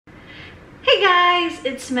Hey guys,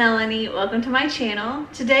 it's Melanie. Welcome to my channel.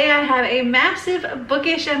 Today I have a massive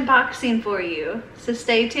Bookish unboxing for you, so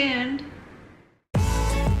stay tuned.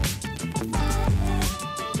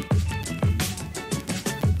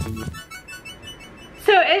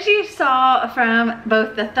 So as you saw from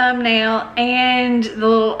both the thumbnail and the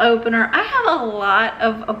little opener, I have a lot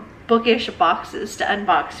of Bookish boxes to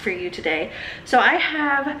unbox for you today. So I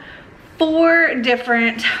have 4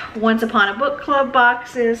 different Once Upon a Book Club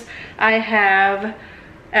boxes. I have,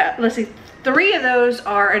 let's see, 3 of those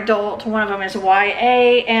are adult, one of them is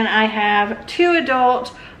YA, and I have 2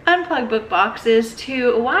 adult Unplugged book boxes,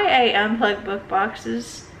 2 YA Unplugged book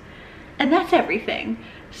boxes, and that's everything.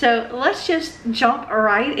 So let's just jump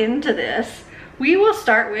right into this. We will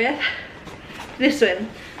start with this one.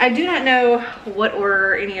 I do not know what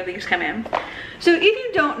order any of these come in. So if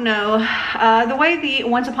you don't know, the way the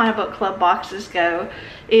Once Upon a Book Club boxes go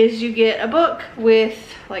is you get a book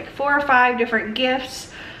with like 4 or 5 different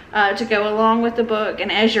gifts to go along with the book,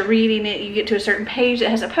 and as you're reading it you get to a certain page that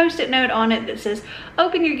has a post-it note on it that says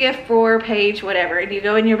open your gift for page whatever, and you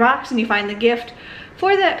go in your box and you find the gift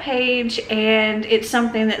for that page, and it's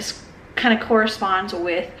something that's kind of corresponds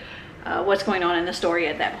with what's going on in the story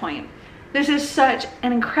at that point. This is such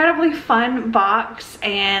an incredibly fun box,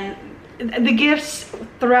 and the gifts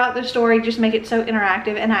throughout the story just make it so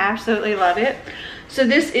interactive, and I absolutely love it. So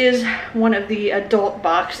this is one of the adult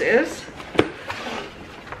boxes.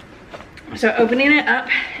 So opening it up,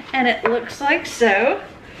 and it looks like so.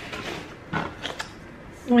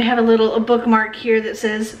 We have a little bookmark here that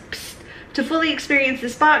says, "Psst, to fully experience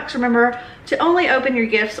this box, remember to only open your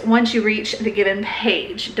gifts once you reach the given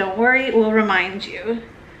page. Don't worry, we'll remind you."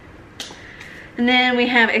 And then we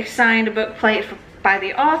have a signed book plate by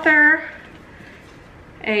the author,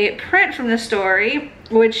 a print from the story,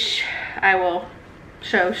 which I will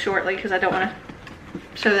show shortly because I don't want to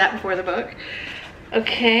show that before the book.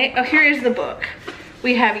 Okay, oh, here is the book.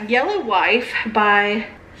 We have Yellow Wife by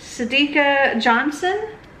Sadika Johnson,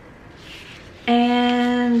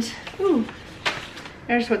 and ooh,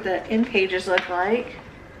 there's what the end pages look like.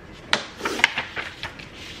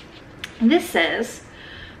 This says,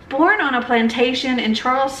 born on a plantation in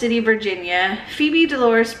Charles City, Virginia, Phoebe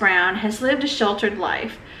Dolores Brown has lived a sheltered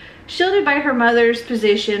life. Shielded by her mother's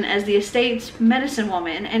position as the estate's medicine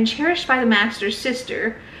woman and cherished by the master's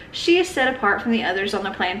sister, she is set apart from the others on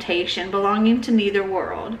the plantation, belonging to neither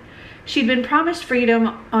world. She'd been promised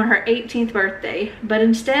freedom on her 18th birthday, but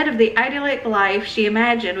instead of the idyllic life she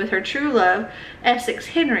imagined with her true love, Essex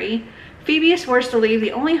Henry, Phoebe is forced to leave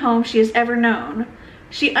the only home she has ever known.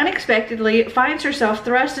 She unexpectedly finds herself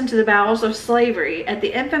thrust into the bowels of slavery at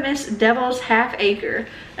the infamous Devil's Half Acre,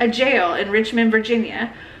 a jail in Richmond,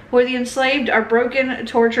 Virginia, where the enslaved are broken,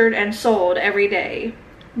 tortured, and sold every day.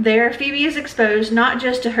 There, Phoebe is exposed not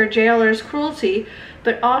just to her jailer's cruelty,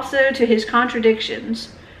 but also to his contradictions.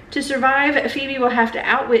 To survive, Phoebe will have to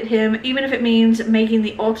outwit him, even if it means making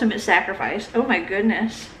the ultimate sacrifice. Oh my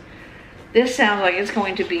goodness. This sounds like it's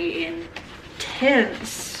going to be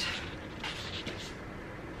intense.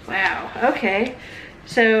 Wow, okay.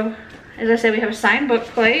 So, as I said, we have a signed book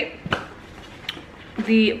plate.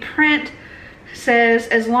 The print says,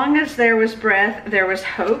 as long as there was breath, there was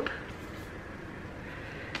hope.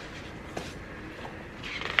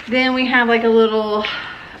 Then we have like a little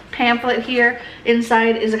pamphlet here.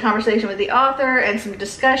 Inside is a conversation with the author and some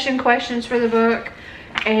discussion questions for the book.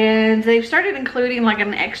 And they've started including like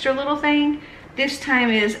an extra little thing. This time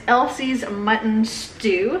is Elsie's Mutton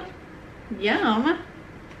Stew. Yum.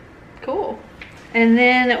 Cool. And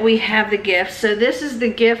then we have the gift. So this is the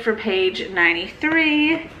gift for page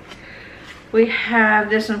 93. We have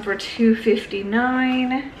this one for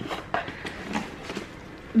 $2.59.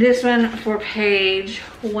 This one for page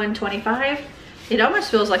 125. It almost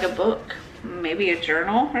feels like a book, maybe a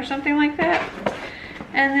journal or something like that.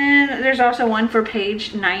 And then there's also one for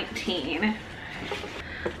page 19.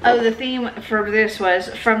 Oh, the theme for this was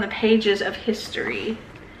from the pages of history.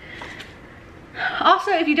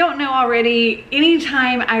 Also, if you don't know already,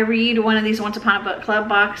 anytime I read one of these Once Upon a Book Club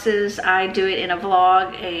boxes, I do it in a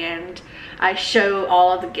vlog and I show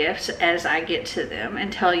all of the gifts as I get to them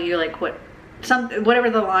and tell you like whatever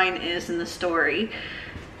the line is in the story.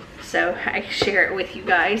 So I share it with you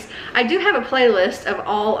guys. I do have a playlist of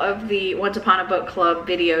all of the Once Upon a Book Club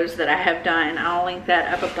videos that I have done. I'll link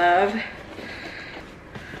that up above.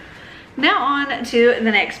 Now on to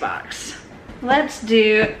the next box. Let's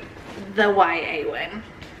do the YA one.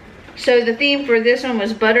 So the theme for this one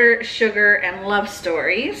was butter, sugar, and love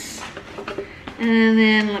stories. And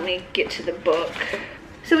then let me get to the book.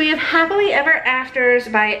 So we have Happily Ever Afters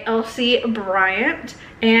by Elsie Bryant.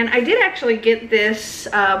 And I did actually get this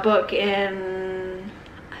book in,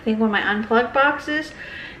 I think, one of my Unplugged boxes.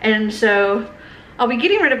 And so I'll be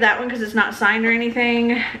getting rid of that one because it's not signed or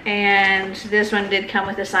anything. And this one did come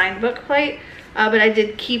with a signed book plate. But I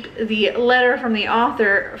did keep the letter from the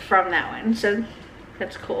author from that one. So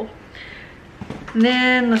that's cool. And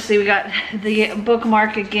then, let's see, we got the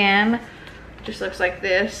bookmark again. Just looks like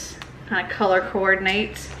this. Kind of color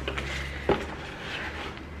coordinates.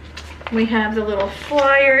 We have the little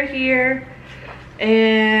flyer here,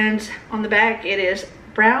 and on the back it is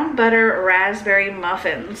brown butter raspberry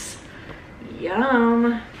muffins.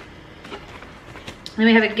 Yum. Then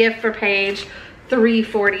we have a gift for page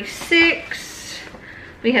 346.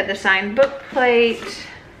 We have the signed book plate.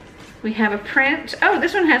 We have a print. Oh,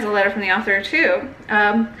 this one has a letter from the author too.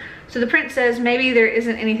 So the print says, maybe there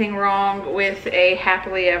isn't anything wrong with a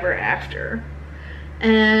happily ever after.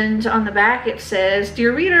 And on the back it says,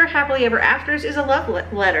 dear reader, happily ever afters is a love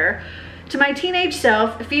letter. To my teenage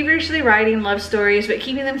self, feverishly writing love stories but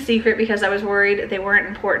keeping them secret because I was worried they weren't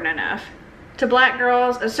important enough. To black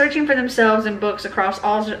girls searching for themselves in books across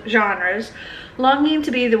all genres, longing to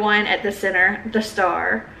be the one at the center, the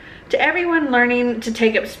star. To everyone learning to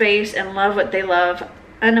take up space and love what they love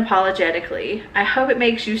unapologetically. I hope it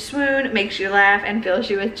makes you swoon, makes you laugh, and fills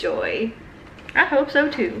you with joy. I hope so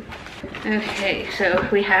too. Okay, so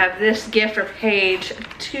we have this gift for page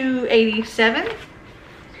 287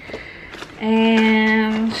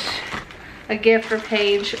 and a gift for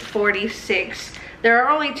page 46. There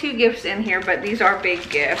are only 2 gifts in here, but these are big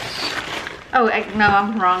gifts. Oh, no,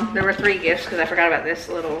 I'm wrong. There were 3 gifts because I forgot about this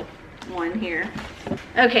little one here.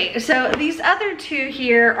 Okay, so these other 2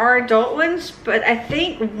 here are adult ones, but I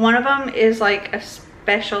think one of them is like a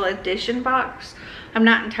special edition box. I'm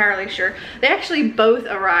not entirely sure. They actually both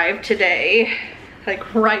arrived today,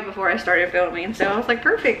 like right before I started filming, so I was like,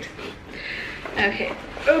 perfect. Okay,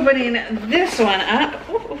 opening this one up.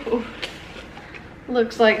 Ooh,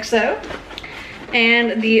 looks like so.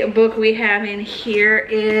 And the book we have in here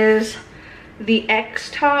is The X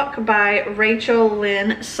Talk by Rachel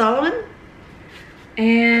Lynn Solomon.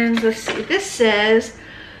 And let's see, this says,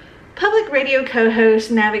 public radio co-hosts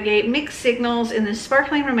navigate mixed signals in the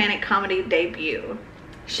sparkling romantic comedy debut.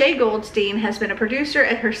 Shay Goldstein has been a producer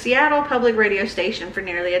at her Seattle public radio station for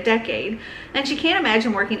nearly a decade, and she can't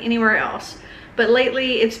imagine working anywhere else. But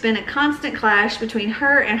lately, it's been a constant clash between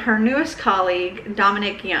her and her newest colleague,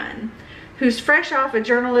 Dominic Young, who's fresh off a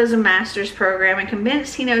journalism master's program and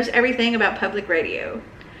convinced he knows everything about public radio.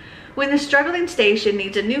 When the struggling station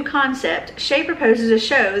needs a new concept, Shay proposes a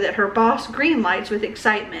show that her boss greenlights with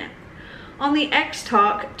excitement. On the X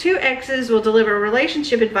Talk, 2 exes will deliver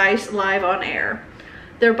relationship advice live on air.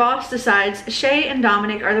 Their boss decides Shay and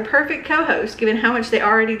Dominic are the perfect co-hosts given how much they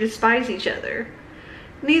already despise each other.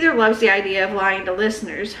 Neither loves the idea of lying to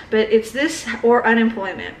listeners, but it's this or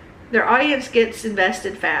unemployment. Their audience gets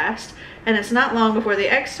invested fast, and it's not long before the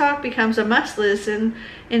X Talk becomes a must-listen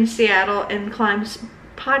in Seattle and climbs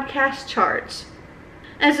podcast charts.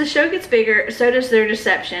 As the show gets bigger, so does their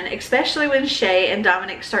deception, especially when Shay and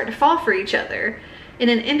Dominic start to fall for each other. In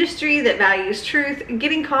an industry that values truth,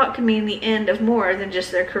 getting caught can mean the end of more than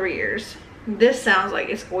just their careers. This sounds like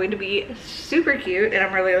it's going to be super cute, and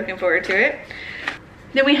I'm really looking forward to it.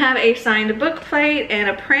 Then we have a signed book plate and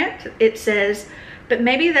a print. It says, but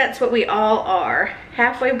maybe that's what we all are,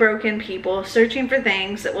 halfway broken people searching for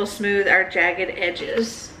things that will smooth our jagged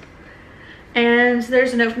edges. And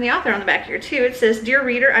there's a note from the author on the back here too. It says, dear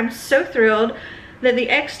reader, I'm so thrilled that the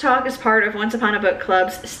X Talk is part of Once Upon a Book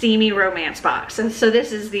Club's steamy romance box. And so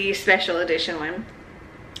this is the special edition one.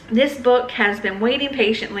 This book has been waiting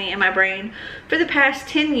patiently in my brain for the past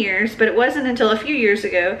 10 years, but it wasn't until a few years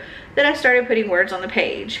ago that I started putting words on the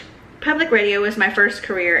page. Public radio was my first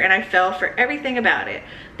career, and I fell for everything about it.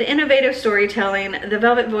 The innovative storytelling, the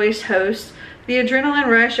velvet voiced host, the adrenaline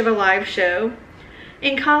rush of a live show.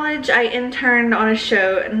 In college, I interned on a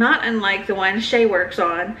show not unlike the one Shay works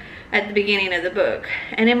on at the beginning of the book.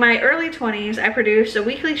 And in my early 20s, I produced a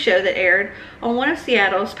weekly show that aired on one of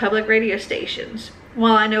Seattle's public radio stations.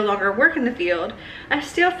 While I no longer work in the field, I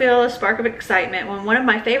still feel a spark of excitement when one of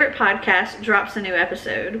my favorite podcasts drops a new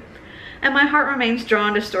episode. And my heart remains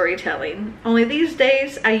drawn to storytelling, only these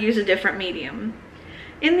days I use a different medium.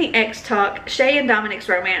 In the X Talk, Shay and Dominic's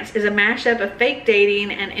romance is a mashup of fake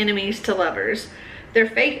dating and enemies to lovers. They're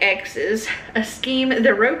fake exes, a scheme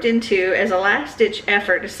they're roped into as a last-ditch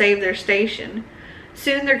effort to save their station.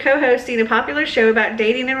 Soon they're co-hosting a popular show about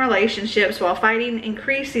dating and relationships while fighting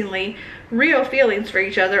increasingly real feelings for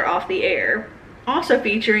each other off the air. Also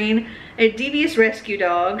featuring a devious rescue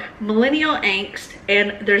dog, millennial angst,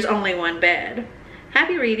 and there's only one bed.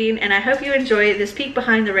 Happy reading, and I hope you enjoy this peek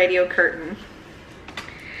behind the radio curtain.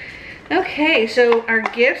 Okay, so our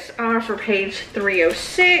gifts are for page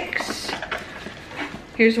 306.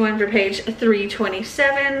 Here's one for page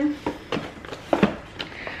 327.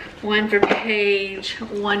 One for page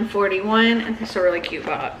 141, and this is a really cute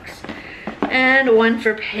box. And one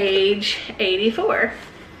for page 84.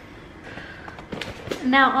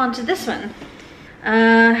 Now on to this one.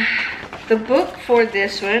 The book for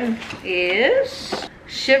this one is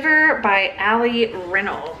Shiver by Allie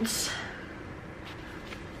Reynolds.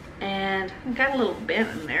 And I've got a little bent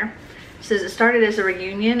in there. It says it started as a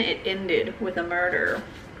reunion, it ended with a murder.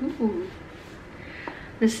 Ooh.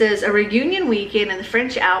 It says a reunion weekend in the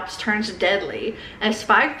French Alps turns deadly as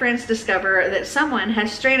 5 friends discover that someone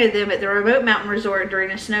has stranded them at the remote mountain resort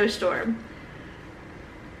during a snowstorm.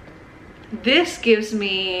 This gives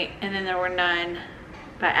me And Then There Were None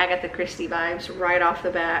by Agatha Christie vibes right off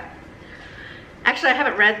the bat. Actually, I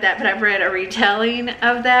haven't read that, but I've read a retelling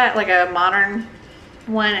of that, like a modern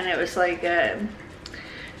one, and it was like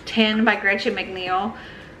 10 by Gretchen McNeil,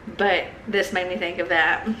 but this made me think of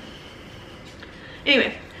that.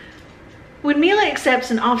 Anyway, when Mila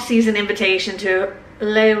accepts an off-season invitation to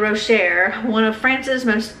Les Rochers, one of France's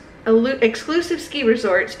most exclusive ski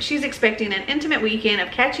resorts, she's expecting an intimate weekend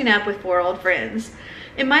of catching up with 4 old friends.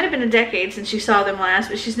 It might have been a decade since she saw them last,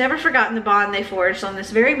 but she's never forgotten the bond they forged on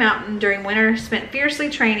this very mountain during winter spent fiercely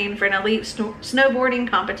training for an elite snowboarding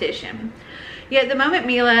competition. Yet the moment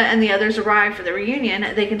Mila and the others arrive for the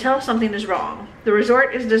reunion, they can tell something is wrong. The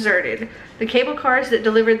resort is deserted. The cable cars that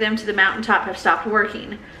delivered them to the mountaintop have stopped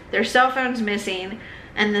working. Their cell phones missing,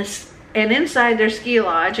 and inside their ski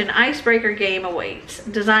lodge, an icebreaker game awaits.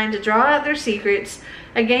 Designed to draw out their secrets,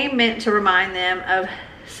 a game meant to remind them of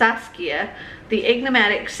Saskia, the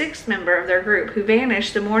enigmatic 6th member of their group who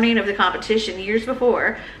vanished the morning of the competition years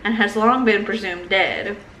before and has long been presumed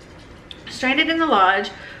dead. Stranded in the lodge,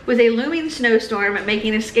 with a looming snowstorm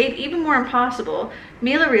making escape even more impossible,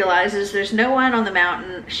 Mila realizes there's no one on the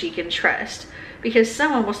mountain she can trust, because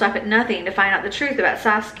someone will stop at nothing to find out the truth about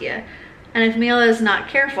Saskia. And if Mila is not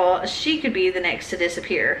careful, she could be the next to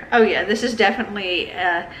disappear. Oh yeah, this is definitely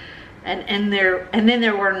And Then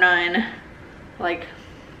There Were None, like,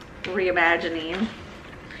 reimagining.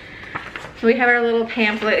 So we have our little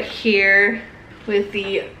pamphlet here with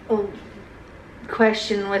the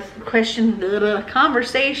conversation with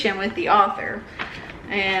the author,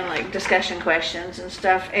 and like discussion questions and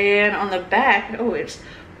stuff. And on the back, oh, it's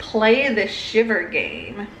play the shiver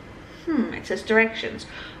game. It says directions.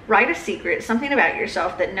 Write a secret, something about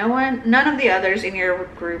yourself that none of the others in your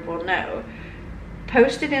group will know.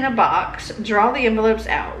 Post it in a box, draw the envelopes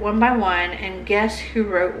out one by one, and guess who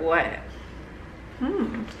wrote what.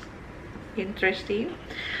 Interesting.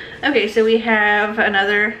 Okay, so we have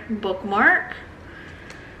another bookmark.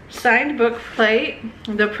 Signed book plate.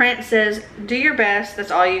 The print says, do your best, that's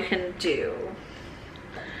all you can do.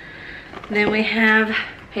 Then we have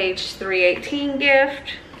page 318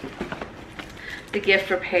 gift. The gift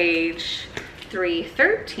for page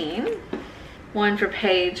 313. One for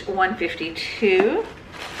page 152.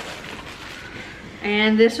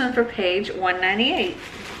 And this one for page 198.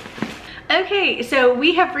 Okay, so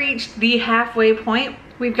we have reached the halfway point.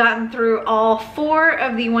 We've gotten through all 4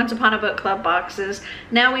 of the Once Upon a Book Club boxes.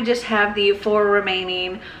 Now we just have the 4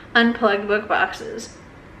 remaining Unplugged book boxes.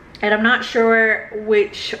 And I'm not sure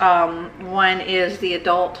which one is the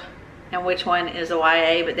adult and which one is a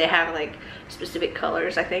YA, but they have like specific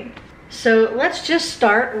colors, I think. So let's just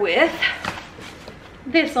start with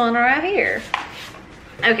this one right here.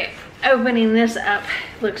 Okay, opening this up,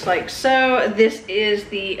 looks like so. This is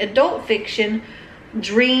the adult fiction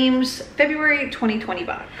Dreams February 2020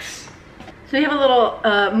 box. So we have a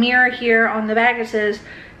little mirror here on the back. It says,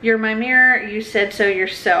 "You're my mirror, you said so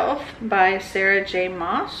yourself," by Sarah J.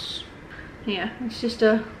 Maas. Yeah, it's just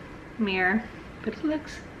a mirror, but it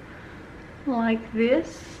looks like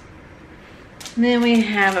this. And then we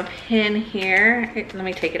have a pen here. Let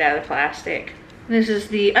me take it out of the plastic. This is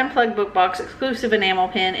the Unplugged Book Box exclusive enamel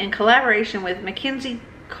pen in collaboration with Mackenzie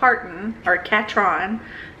Catron,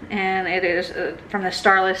 and it is from the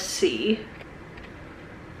Starless Sea.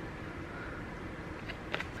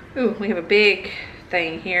 Ooh, we have a big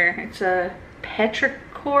thing here. It's a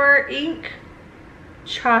petrichor ink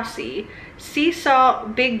chassis, sea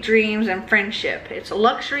salt, big dreams, and friendship. It's a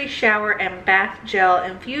luxury shower and bath gel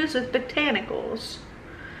infused with botanicals.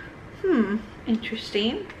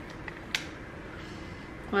 Interesting.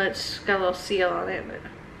 Well, it's got a little seal on it, but it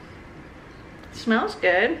smells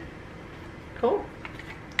good. Cool.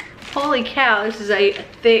 Holy cow, this is a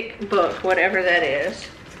thick book, whatever that is.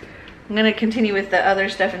 I'm gonna continue with the other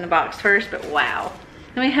stuff in the box first, but wow.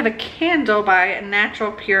 Then we have a candle by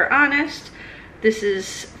Natural Pure Honest. This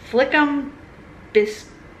is Flickum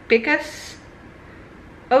Bicus,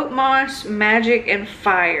 Oat Moss, Magic, and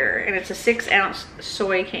Fire. And it's a 6-ounce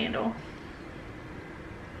soy candle.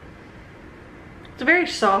 It's a very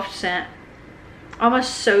soft scent.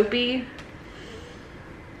 Almost soapy.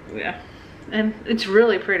 Yeah. And it's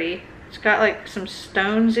really pretty. It's got like some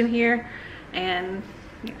stones in here. And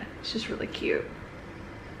yeah, it's just really cute.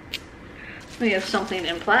 We have something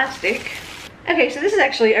in plastic. Okay, so this is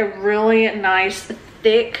actually a really nice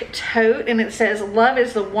thick tote, and it says love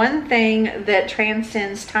is the one thing that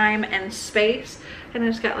transcends time and space, and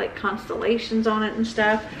it's got like constellations on it and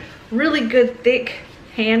stuff. Really good thick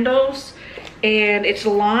handles, and it's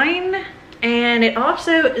lined, and it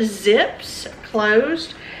also zips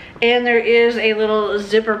closed, and there is a little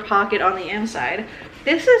zipper pocket on the inside.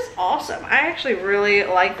 This is awesome. I actually really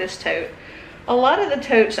like this tote. A lot of the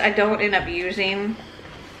totes I don't end up using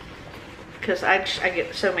because I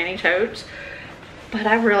get so many totes, but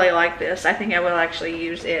I really like this. I think I will actually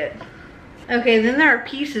use it. Okay, then there are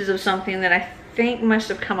pieces of something that I think must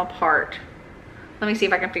have come apart. Let me see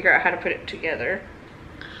if I can figure out how to put it together.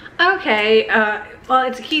 Okay, well,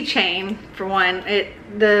 it's a keychain for one. The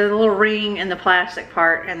little ring and the plastic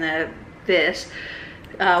part and this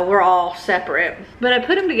were all separate, but I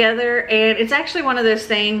put them together, and it's actually one of those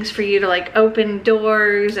things for you to like open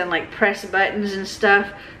doors and like press buttons and stuff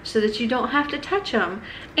so that you don't have to touch them.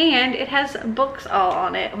 And it has books all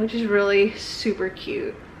on it, which is really super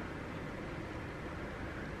cute.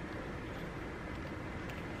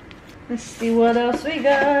 Let's see what else we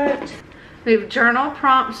got. We have journal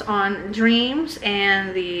prompts on dreams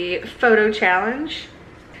and the photo challenge.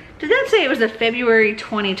 Did that say it was the February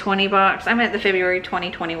 2020 box? I meant the February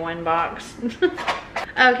 2021 box.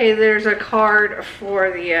 Okay, there's a card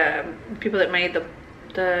for the people that made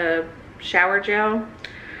the shower gel.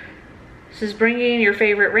 This is bringing your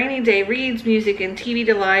favorite rainy day reads, music, and TV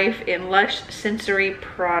to life in lush sensory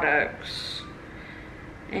products.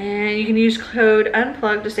 And you can use code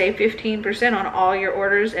Unplug to save 15% on all your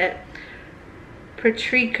orders at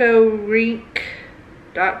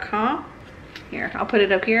patricorink.com. Here, I'll put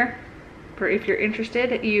it up here for if you're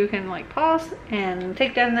interested. You can like pause and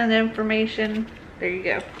take down that information. There you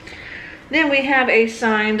go. Then we have a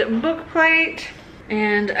signed book plate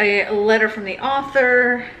and a letter from the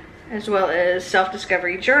author, as well as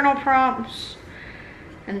self-discovery journal prompts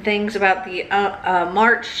and things about the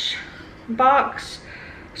March box.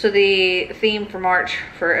 So the theme for March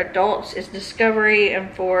for adults is discovery,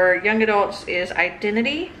 and for young adults is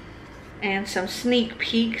identity. And some sneak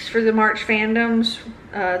peeks for the March fandoms.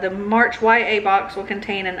 The March YA box will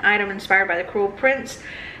contain an item inspired by The Cruel Prince,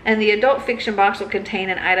 and the adult fiction box will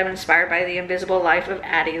contain an item inspired by The Invisible Life of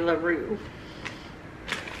Addie LaRue.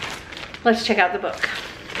 Let's check out the book.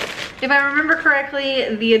 If I remember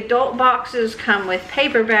correctly, the adult boxes come with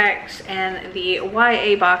paperbacks and the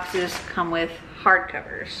YA boxes come with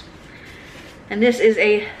hardcovers. And this is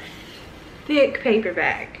a thick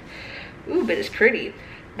paperback. Ooh, but it's pretty.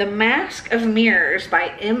 The Mask of Mirrors by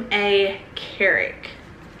M.A. Carrick.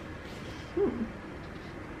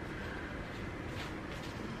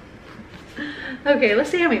 Okay, let's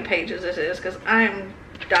see how many pages this is, because I'm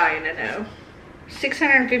dying to know.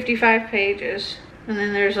 655 pages. And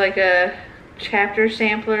then there's like a chapter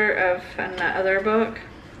sampler of another book,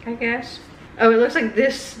 I guess. Oh, it looks like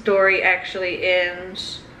this story actually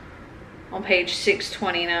ends on page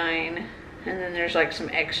 629. And then there's like some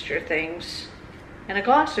extra things. And a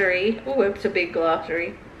glossary. Oh, it's a big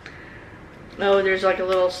glossary. Oh, there's like a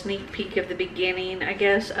little sneak peek of the beginning, I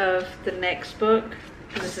guess, of the next book.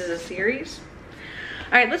 This is a series.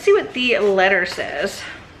 All right, let's see what the letter says.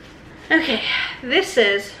 Okay, this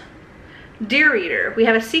says, Dear Reader, we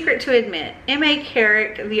have a secret to admit. M.A.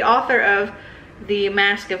 Carrick, the author of The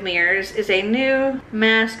Mask of Mirrors, is a new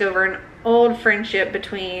mask over an old friendship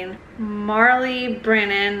between Marley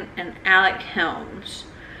Brennan and Alec Helms.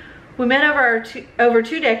 We met over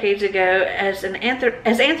 2 decades ago as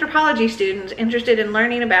anthropology students interested in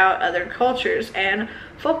learning about other cultures and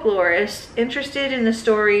folklorists interested in the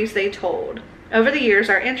stories they told. Over the years,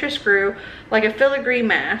 our interest grew like a filigree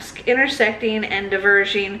mask, intersecting and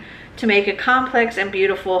diverging to make a complex and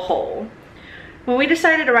beautiful whole. When we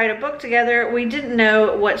decided to write a book together, we didn't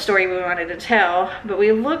know what story we wanted to tell, but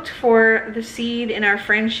we looked for the seed in our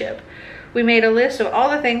friendship. We made a list of all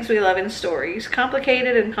the things we love in stories: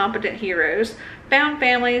 complicated and competent heroes, found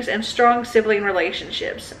families, and strong sibling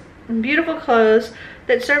relationships, beautiful clothes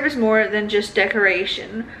that serve as more than just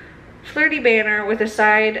decoration, flirty banner with a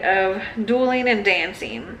side of dueling and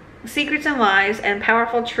dancing, secrets and lies, and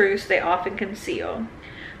powerful truths they often conceal.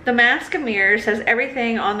 The Mask of Mirrors has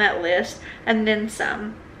everything on that list and then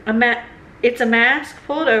some. It's a mask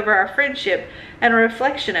pulled over our friendship and a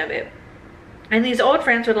reflection of it. And these old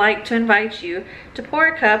friends would like to invite you to pour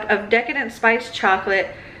a cup of decadent spiced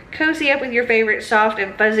chocolate, cozy up with your favorite soft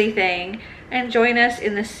and fuzzy thing, and join us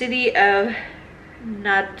in the city of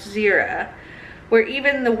Nadzira, where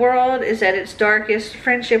even the world is at its darkest.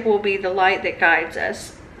 Friendship will be the light that guides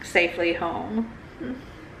us safely home.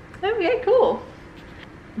 Okay, cool.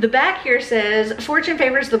 The back here says, fortune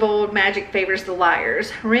favors the bold, magic favors the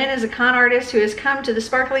liars. Rin is a con artist who has come to the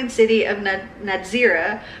sparkling city of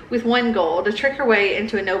Nadzira with one goal, to trick her way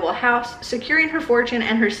into a noble house, securing her fortune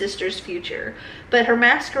and her sister's future. But her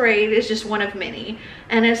masquerade is just one of many,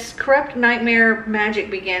 and as corrupt nightmare magic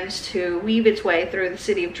begins to weave its way through the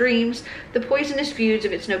city of dreams, the poisonous feuds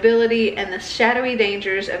of its nobility and the shadowy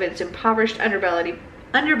dangers of its impoverished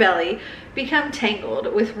underbelly become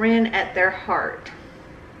tangled, with Rin at their heart.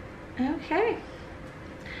 Okay,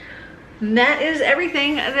 and that is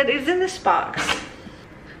everything that is in this box.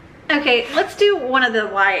 Okay, let's do one of the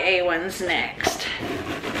YA ones next.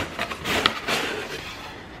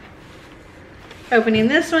 Opening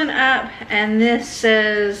this one up, and this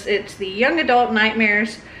says it's the Young Adult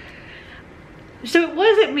Nightmares. So it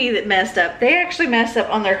wasn't me that messed up. They actually messed up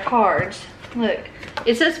on their cards. Look,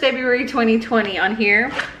 it says February 2020 on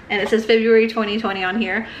here, and it says February 2020 on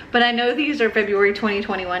here, but I know these are February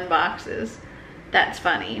 2021 boxes. That's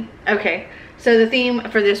funny. Okay, so the theme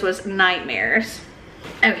for this was nightmares.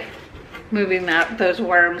 Okay, moving up those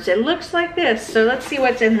worms. It looks like this, so let's see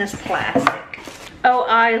what's in this plastic. Oh,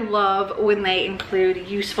 I love when they include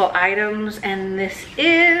useful items, and this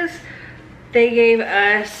is, they gave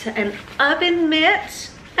us an oven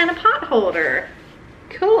mitt and a pot holder.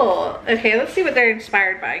 Cool. Okay, let's see what they're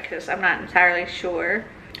inspired by, because I'm not entirely sure.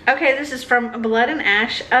 Okay, this is from Blood and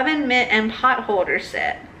Ash Oven Mitt and Pot Holder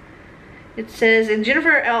Set. It says, in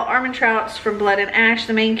Jennifer L. Armentrout's From Blood and Ash,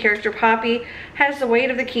 the main character Poppy has the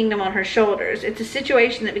weight of the kingdom on her shoulders. It's a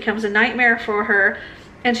situation that becomes a nightmare for her,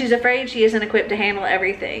 and she's afraid she isn't equipped to handle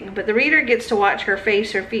everything. But the reader gets to watch her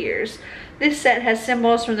face her fears. This set has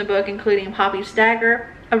symbols from the book, including Poppy's dagger,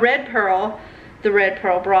 a red pearl, the red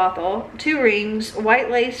pearl brothel, 2 rings, white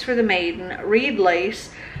lace for the maiden, reed lace,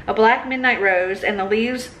 a black midnight rose, and the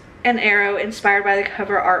leaves and arrow inspired by the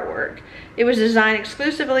cover artwork. It was designed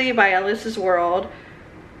exclusively by Alyssa's World,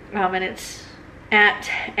 and it's at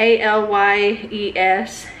ALYESAS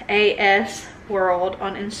World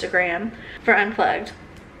on Instagram for Unplugged.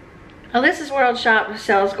 Alyssa's World shop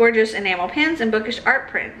sells gorgeous enamel pins and bookish art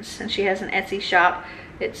prints, and she has an Etsy shop.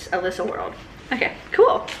 It's Alyssa World. Okay,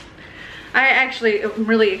 cool. I actually am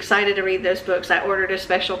really excited to read those books. I ordered a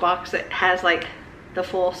special box that has like the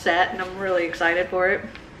full set, and I'm really excited for it.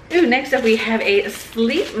 Ooh, next up we have a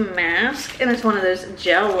sleep mask, and it's one of those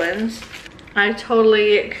gel ones. I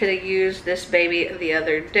totally could have used this baby the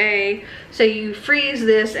other day. So you freeze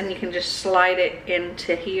this and you can just slide it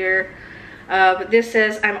into here. But this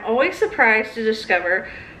says, I'm always surprised to discover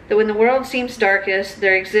that when the world seems darkest,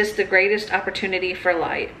 there exists the greatest opportunity for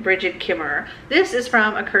light. Bridget Kimmerer. This is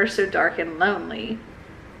from A Curse So Dark and Lonely.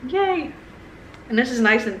 Yay. And this is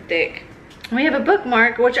nice and thick. We have a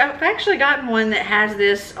bookmark, which I've actually gotten one that has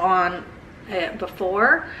this on it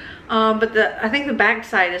before, but I think the back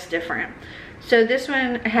side is different. So this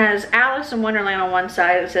one has Alice in Wonderland on one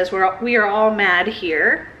side. It says, we are all mad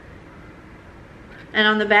here. And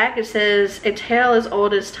on the back it says, a tale as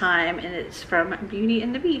old as time, and it's from Beauty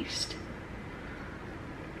and the Beast.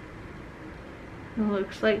 It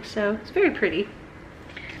looks like so. It's very pretty.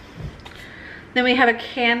 Then we have a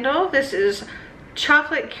candle. This is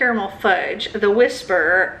Chocolate Caramel Fudge, The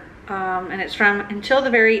Whisperer, and it's from Until the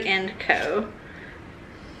Very End Co.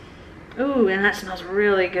 Ooh, and that smells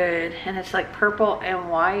really good, and it's like purple and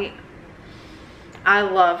white. I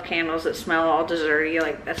love candles that smell all desserty,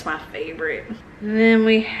 like that's my favorite. And then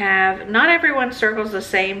we have Not Everyone Circles the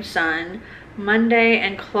Same Sun, Monday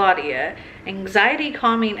and Claudia, Anxiety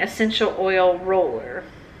Calming Essential Oil Roller.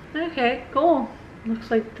 Okay, cool.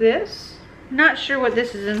 Looks like this. Not sure what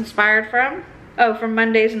this is inspired from. Oh, from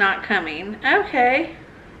Monday's Not Coming. Okay.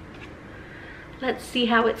 Let's see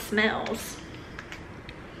how it smells.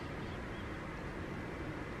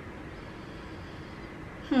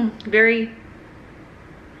 Very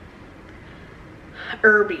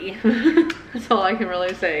herby. That's all I can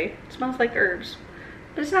really say. It smells like herbs,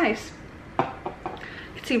 but it's nice. You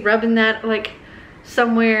can see rubbing that like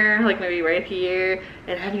somewhere, like maybe right here,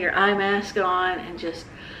 and having your eye mask on and just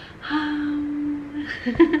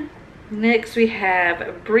Next we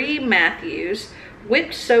have Brie Matthews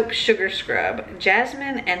Whipped Soap Sugar Scrub,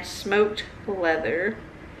 Jasmine and Smoked Leather.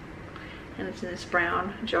 And it's in this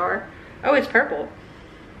brown jar. Oh, it's purple.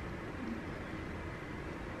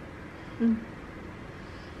 I'm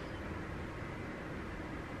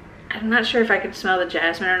not sure if I could smell the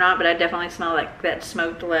jasmine or not, but I definitely smell like that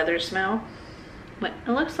smoked leather smell. But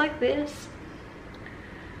it looks like this.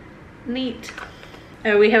 Neat.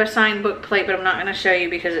 Oh, we have a signed book plate, but I'm not going to show you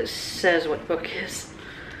because it says what book is.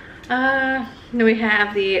 Then we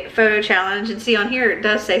have the photo challenge, and see on here it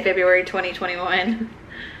does say February 2021.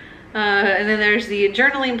 And then there's the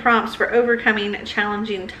journaling prompts for overcoming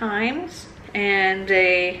challenging times, and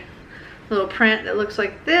a little print that looks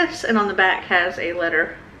like this, and on the back has a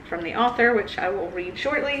letter from the author, which I will read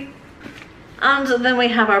shortly. And then we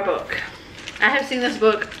have our book. I have seen this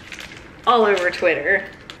book all over Twitter,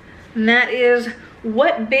 and that is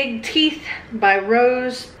What Big Teeth by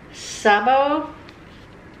Rose Sabo.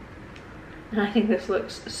 And I think this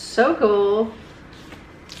looks so cool.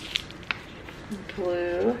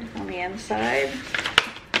 Blue on the inside.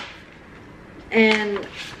 And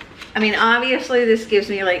I mean, obviously this gives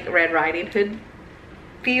me like Red Riding Hood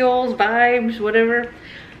feels, vibes, whatever.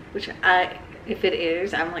 Which if it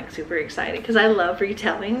is, I'm like super excited because I love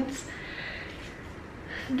retellings.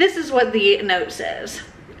 This is what the note says.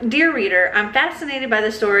 Dear reader, I'm fascinated by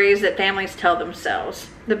the stories that families tell themselves.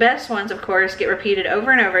 The best ones, of course, get repeated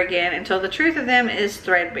over and over again until the truth of them is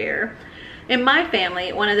threadbare. In my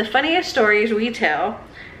family, one of the funniest stories we tell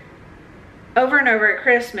over and over at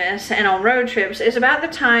Christmas and on road trips is about the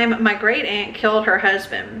time my great aunt killed her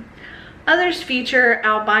husband. Others feature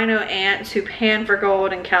albino aunts who pan for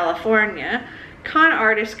gold in California, con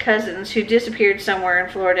artist cousins who disappeared somewhere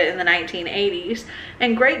in Florida in the 1980s,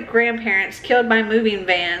 and great-grandparents killed by moving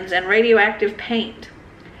vans and radioactive paint.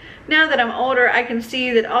 Now that I'm older, I can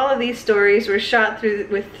see that all of these stories were shot through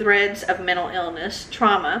with threads of mental illness,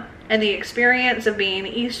 trauma, and the experience of being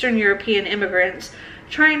Eastern European immigrants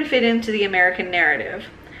trying to fit into the American narrative.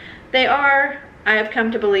 They are, I have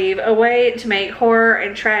come to believe, a way to make horror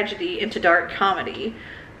and tragedy into dark comedy.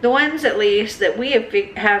 The ones, at least, that we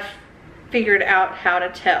have figured out how to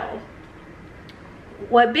tell.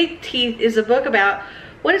 What Big Teeth is a book about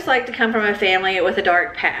what it's like to come from a family with a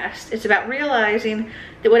dark past. It's about realizing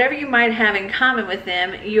that whatever you might have in common with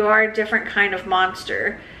them, you are a different kind of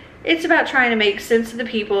monster. It's about trying to make sense of the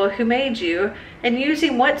people who made you and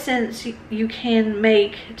using what sense you can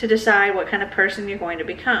make to decide what kind of person you're going to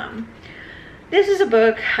become. This is a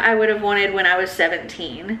book I would have wanted when I was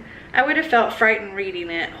 17. I would have felt frightened reading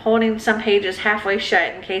it, holding some pages halfway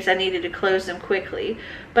shut in case I needed to close them quickly,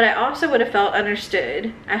 but I also would have felt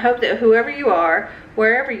understood. I hope that whoever you are,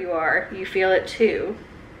 wherever you are, you feel it too.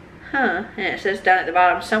 And it says down at the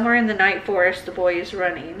bottom, somewhere in the night forest the boy is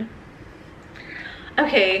running.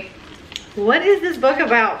 Okay, what is this book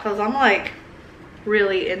about? Because I'm like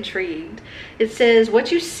really intrigued. It says,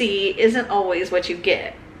 what you see isn't always what you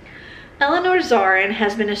get. Eleanor Zarin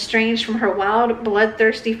has been estranged from her wild,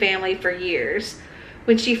 bloodthirsty family for years.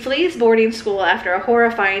 When she flees boarding school after a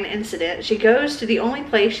horrifying incident, she goes to the only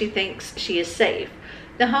place she thinks she is safe,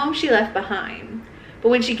 the home she left behind. But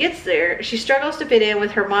when she gets there, she struggles to fit in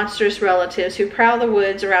with her monstrous relatives who prowl the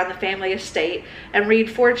woods around the family estate and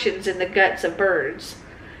read fortunes in the guts of birds.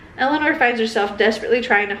 Eleanor finds herself desperately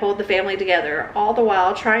trying to hold the family together, all the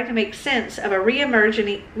while trying to make sense of a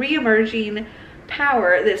re-emerging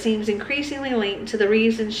power that seems increasingly linked to the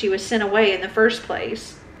reason she was sent away in the first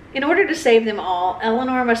place. In order to save them all,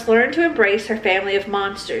 Eleanor must learn to embrace her family of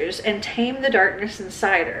monsters and tame the darkness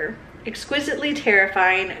inside her. Exquisitely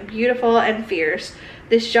terrifying, beautiful, and fierce,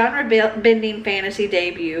 this genre-bending fantasy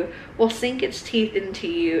debut will sink its teeth into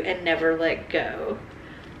you and never let go.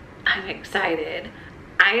 I'm excited.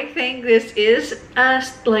 I think this is a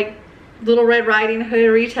like Little Red Riding Hood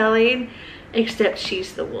retelling, except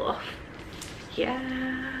she's the wolf.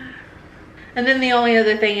 Yeah. And then the only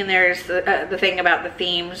other thing in there is the thing about the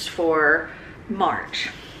themes for March.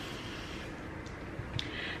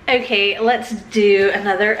 Okay, let's do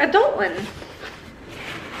another adult one.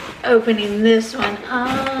 Opening this one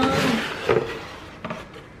up.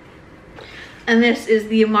 And this is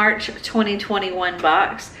the March 2021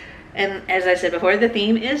 box. And as I said before, the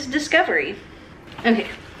theme is discovery. Okay,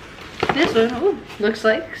 this one looks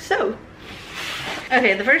like so.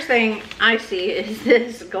 Okay, the first thing I see is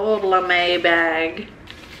this gold lame bag.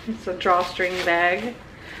 It's a drawstring bag.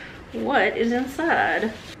 What is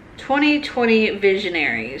inside? 2020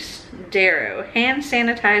 Visionaries Darrow hand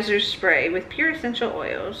sanitizer spray with pure essential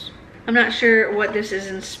oils. I'm not sure what this is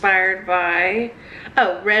inspired by.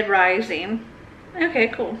 Oh, Red Rising. Okay,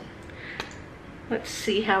 cool. Let's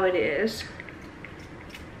see how it is.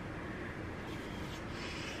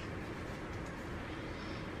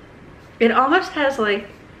 It almost has like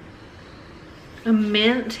a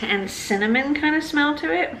mint and cinnamon kind of smell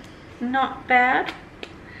to it. Not bad.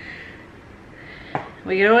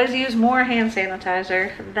 We could always use more hand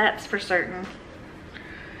sanitizer, that's for certain.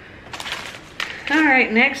 All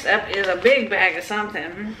right, next up is a big bag of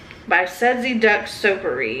something by Sudsy Duck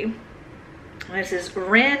Soapery. This is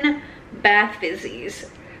Rin Bath Fizzies.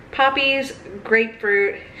 Poppies,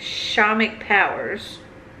 grapefruit, shamanic powers.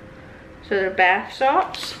 So they're bath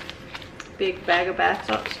salts. Big bag of bath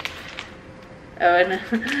salts. Oh, and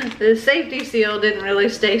the safety seal didn't really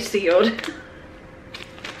stay sealed.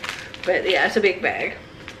 But yeah, it's a big bag.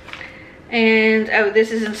 And oh,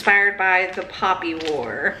 this is inspired by the Poppy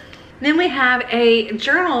War. Then we have a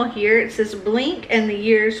journal here. It says Blink and the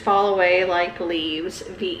Years Fall Away Like Leaves,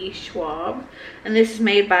 V.E. Schwab. And this is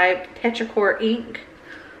made by Petrichor ink.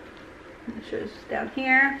 It shows down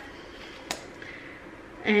here.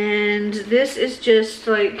 And this is just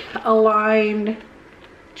like a lined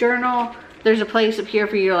journal. There's a place up here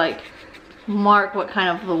for you to like mark what kind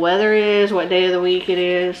of the weather is, what day of the week it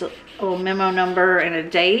is, a little memo number and a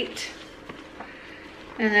date.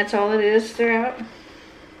 And that's all it is throughout.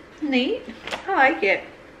 Neat. I like it.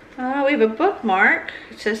 We have a bookmark.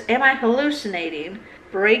 It says, Am I Hallucinating?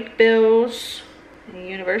 Break bills.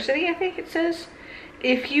 University, I think it says.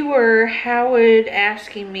 If you were, how would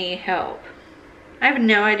asking me help? I have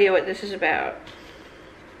no idea what this is about.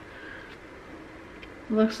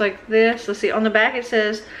 Looks like this. Let's see. On the back it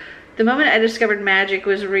says, the moment I discovered magic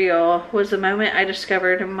was real was the moment I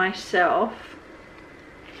discovered myself.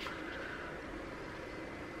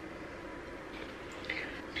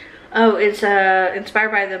 Oh, it's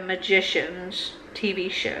inspired by the Magicians TV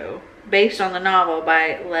show, based on the novel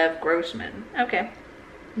by Lev Grossman. Okay.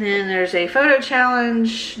 Then there's a photo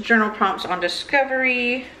challenge, journal prompts on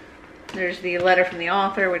discovery. There's the letter from the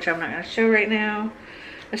author, which I'm not going to show right now.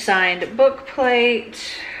 A signed book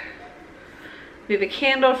plate. We have a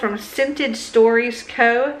candle from Scented Stories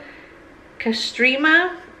Co.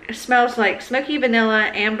 Castrema. It smells like smoky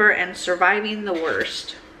vanilla, amber, and surviving the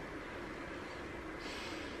worst.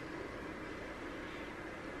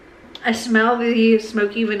 I smell the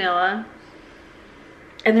smoky vanilla.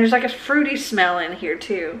 And there's like a fruity smell in here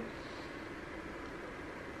too.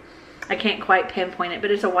 I can't quite pinpoint it, but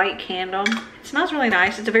it's a white candle. It smells really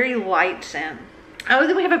nice. It's a very light scent. Oh,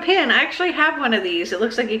 then we have a pen. I actually have one of these. It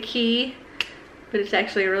looks like a key, but it's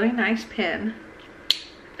actually a really nice pen.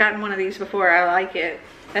 I've gotten one of these before. I like it.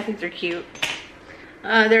 I think they're cute.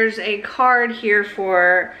 There's a card here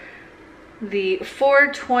for the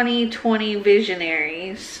 4/20/20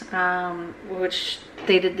 Visionaries, which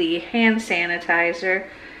they did the hand sanitizer.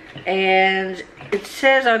 And it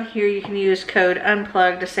says on here you can use code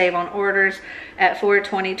Unplug to save on orders at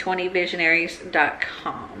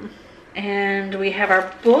 42020visionaries.com. And we have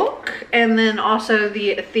our book, and then also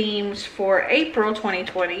the themes for April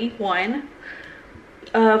 2021.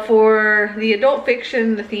 For the adult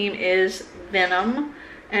fiction, the theme is Venom,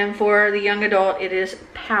 and for the young adult, it is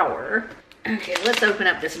Power. Okay, let's open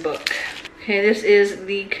up this book. Okay, this is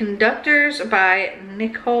The Conductors by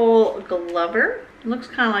Nicole Glover. It looks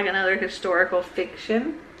kind of like another historical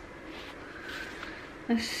fiction.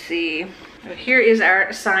 Let's see. Here is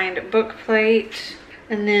our signed book plate.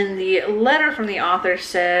 And then the letter from the author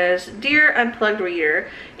says, Dear Unplugged Reader,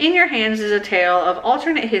 in your hands is a tale of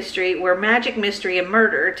alternate history where magic, mystery, and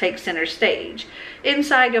murder take center stage.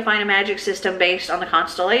 Inside you'll find a magic system based on the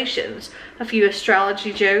constellations, a few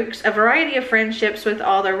astrology jokes, a variety of friendships with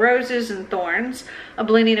all their roses and thorns, a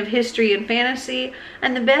blending of history and fantasy,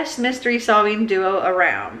 and the best mystery solving duo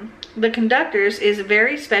around. The Conductors is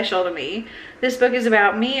very special to me. This book is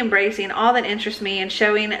about me embracing all that interests me and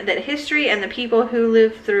showing that history and the people who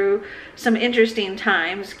lived through some interesting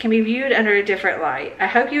times can be viewed under a different light. I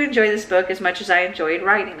hope you enjoy this book as much as I enjoyed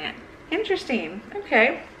writing it. Interesting.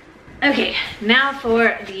 Okay. Okay, now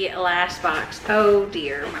for the last box. Oh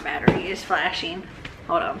dear, my battery is flashing.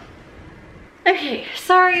 Hold on. Okay,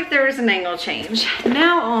 sorry if there was an angle change.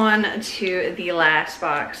 Now on to the last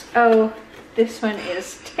box. Oh, this one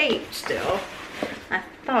is taped still. I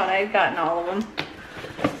thought I'd gotten all of them.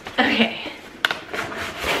 Okay.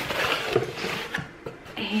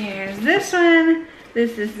 Here's this one.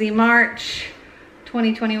 This is the March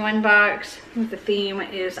 2021 box. The theme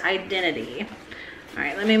is identity. All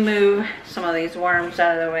right, let me move some of these worms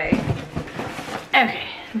out of the way. Okay,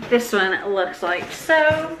 this one looks like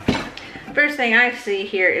so. First thing I see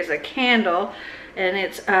here is a candle, and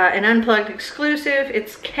it's an Unplugged exclusive.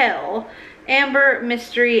 It's Kel, Amber,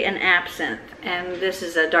 Mystery, and Absinthe. And this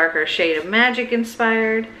is a darker shade of magic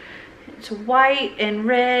inspired. It's white and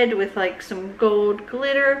red with like some gold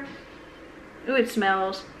glitter. Ooh, it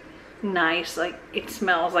smells nice. Like, it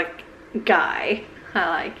smells like guy. I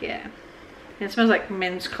like it. It smells like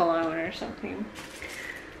men's cologne or something.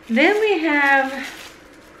 Then we have,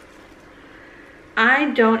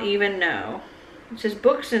 I don't even know. It says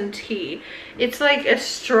Books and Tea. It's like a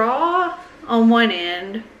straw on one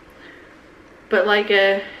end, but like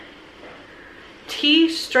a tea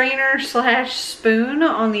strainer slash spoon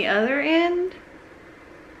on the other end.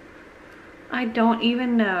 I don't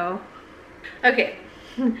even know. Okay,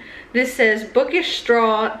 this says Bookish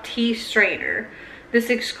Straw Tea Strainer. This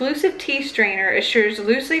exclusive tea strainer assures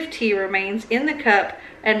loose leaf tea remains in the cup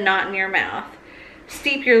and not in your mouth.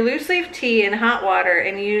 Steep your loose leaf tea in hot water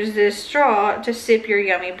and use this straw to sip your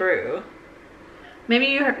yummy brew. Maybe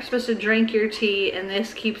you're supposed to drink your tea and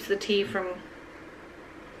this keeps the tea from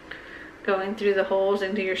going through the holes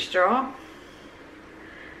into your straw.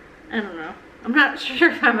 I don't know. I'm not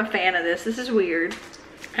sure if I'm a fan of this. This is weird.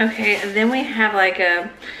 Okay, and then we have like a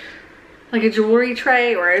jewelry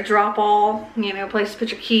tray or a drop all, you know, place to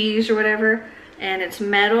put your keys or whatever. And it's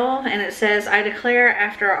metal and it says, I declare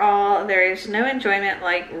after all, there is no enjoyment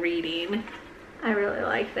like reading. I really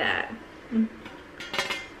like that. Is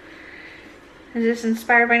this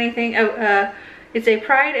inspired by anything? Oh, it's a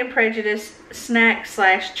Pride and Prejudice snack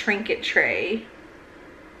slash trinket tray.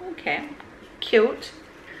 Okay, cute.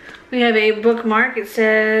 We have a bookmark. It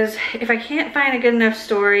says, if I can't find a good enough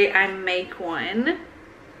story, I make one.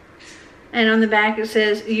 And on the back it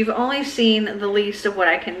says, you've only seen the least of what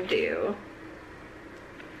I can do.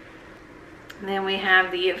 And then we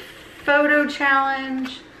have the photo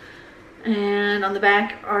challenge. And on the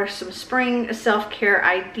back are some spring self-care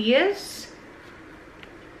ideas.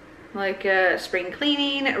 Like spring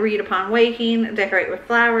cleaning, read upon waking, decorate with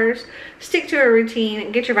flowers, stick to a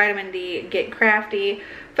routine, get your vitamin D, get crafty,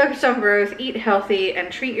 focus on growth, eat healthy, and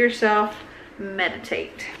treat yourself,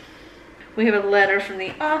 meditate. We have a letter from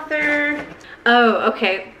the author. Oh,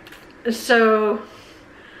 okay. So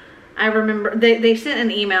I remember they sent an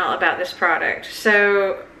email about this product.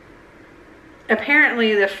 So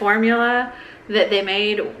apparently the formula that they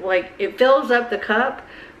made, like, it fills up the cup,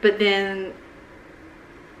 but then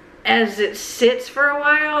as it sits for a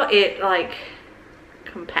while, it like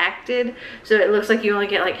compacted. So it looks like you only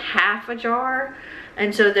get like half a jar.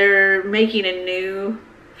 And so they're making a new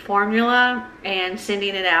formula and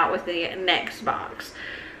sending it out with the next box.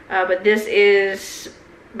 But this is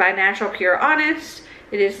by Natural Pure Honest.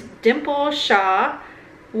 It is Dimple Shaw,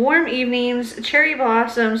 Warm Evenings, Cherry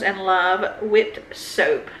Blossoms, and Love Whipped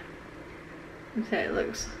Soap. So it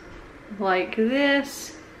looks like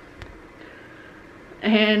this.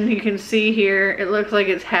 And you can see here, it looks like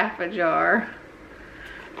it's half a jar.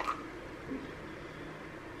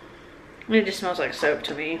 It just smells like soap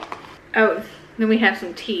to me. Oh, then we have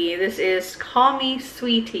some tea. This is Call Me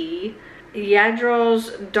Sweetie, Yadrill's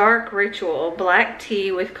Dark Ritual, black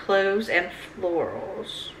tea with cloves and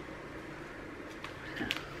florals.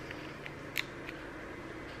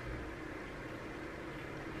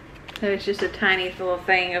 So it's just a tiny little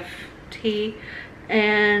thing of tea.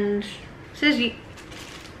 And it says you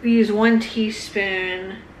use 1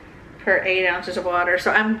 teaspoon per 8 ounces of water. So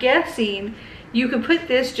I'm guessing you can put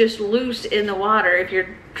this just loose in the water if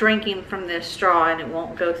you're drinking from this straw and it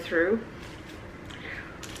won't go through.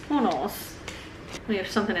 Who knows? We have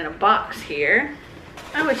something in a box here.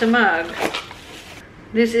 Oh, it's a mug.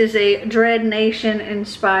 This is a Dread Nation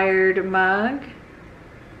inspired mug.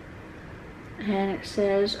 And it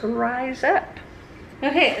says, Rise Up.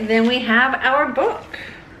 Okay, then we have our book.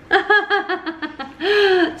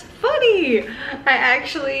 It's funny. I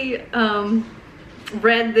actually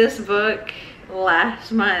read this book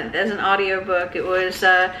last month as an audiobook. It was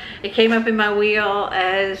it came up in my wheel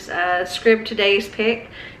as Scrib Today's pick,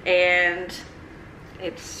 and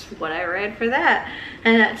it's what I read for that.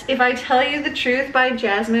 And that's If I Tell You the Truth by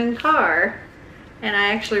Jasmine Carr. And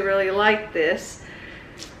I actually really like this.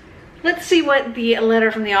 Let's see what the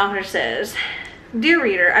letter from the author says. Dear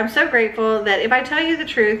reader, I'm so grateful that If I Tell You the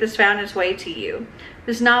Truth has found its way to you.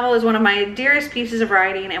 This novel is one of my dearest pieces of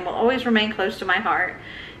writing and will always remain close to my heart.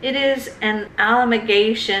 It is an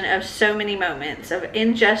amalgamation of so many moments of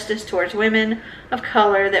injustice towards women of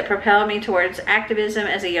color that propelled me towards activism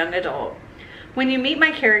as a young adult. When you meet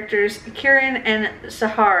my characters, Kieran and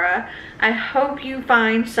Sahara, I hope you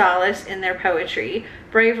find solace in their poetry,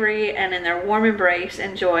 bravery, and in their warm embrace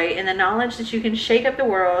and joy in the knowledge that you can shake up the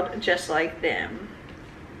world just like them.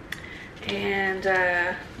 And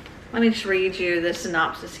let me just read you the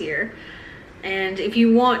synopsis here. And if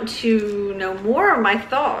you want to know more of my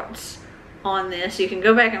thoughts on this, you can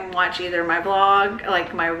go back and watch either my vlog,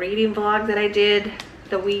 like my reading vlog that I did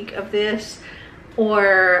the week of this,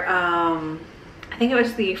 or I think it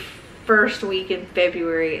was the first week in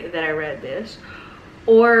February that I read this,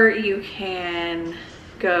 or you can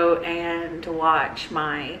go and watch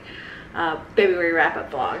my February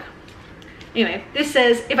wrap-up vlog. Anyway, this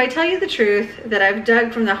says, if I tell you the truth that I've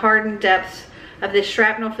dug from the hardened depths of this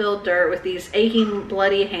shrapnel-filled dirt with these aching,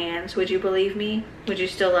 bloody hands, would you believe me? Would you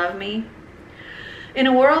still love me? In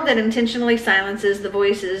a world that intentionally silences the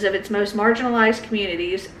voices of its most marginalized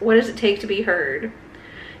communities, what does it take to be heard?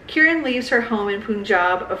 Kieran leaves her home in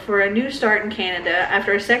Punjab for a new start in Canada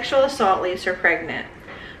after a sexual assault leaves her pregnant.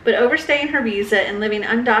 But overstaying her visa and living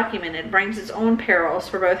undocumented brings its own perils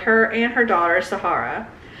for both her and her daughter, Sahara.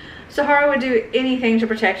 Sahara would do anything to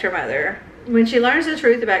protect her mother. When she learns the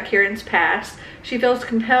truth about Kieran's past, she feels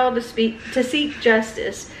compelled to seek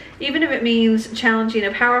justice, even if it means challenging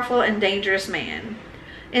a powerful and dangerous man.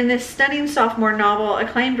 In this stunning sophomore novel,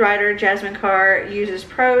 acclaimed writer Jasmine Carr uses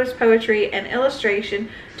prose, poetry, and illustration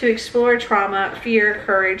to explore trauma, fear,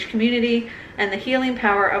 courage, community, and the healing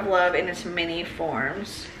power of love in its many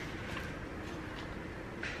forms.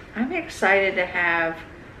 I'm excited to have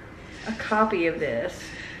a copy of this.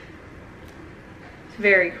 It's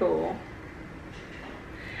very cool.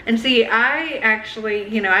 And see, I actually,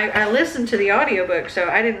 you know, I listened to the audiobook, so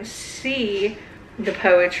I didn't see the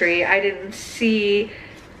poetry. I didn't see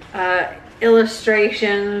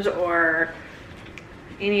illustrations or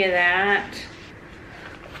any of that.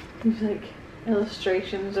 There's like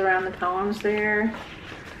illustrations around the poems there.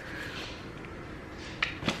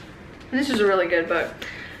 And this is a really good book.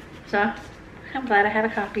 So I'm glad I have a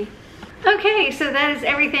copy. Okay, so that is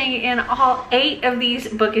everything in all 8 of these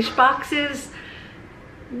Bookish boxes.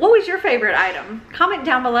 What was your favorite item? Comment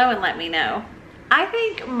down below and let me know. I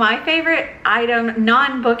think my favorite item,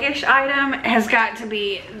 non-bookish item, has got to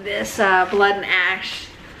be this Blood and Ash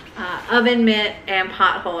oven mitt and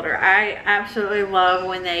pot holder. I absolutely love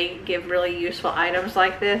when they give really useful items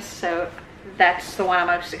like this, so that's the one I'm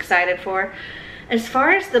most excited for. As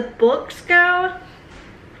far as the books go,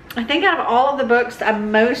 I think out of all of the books,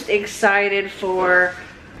 I'm most excited for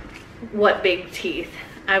What Big Teeth.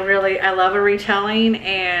 I love a retelling,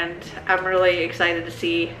 and I'm really excited to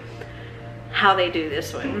see how they do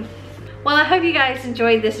this one. Well, I hope you guys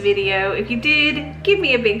enjoyed this video. If you did, give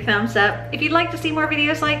me a big thumbs up. If you'd like to see more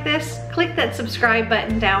videos like this, click that subscribe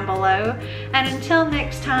button down below. And until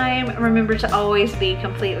next time, remember to always be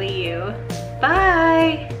completely you.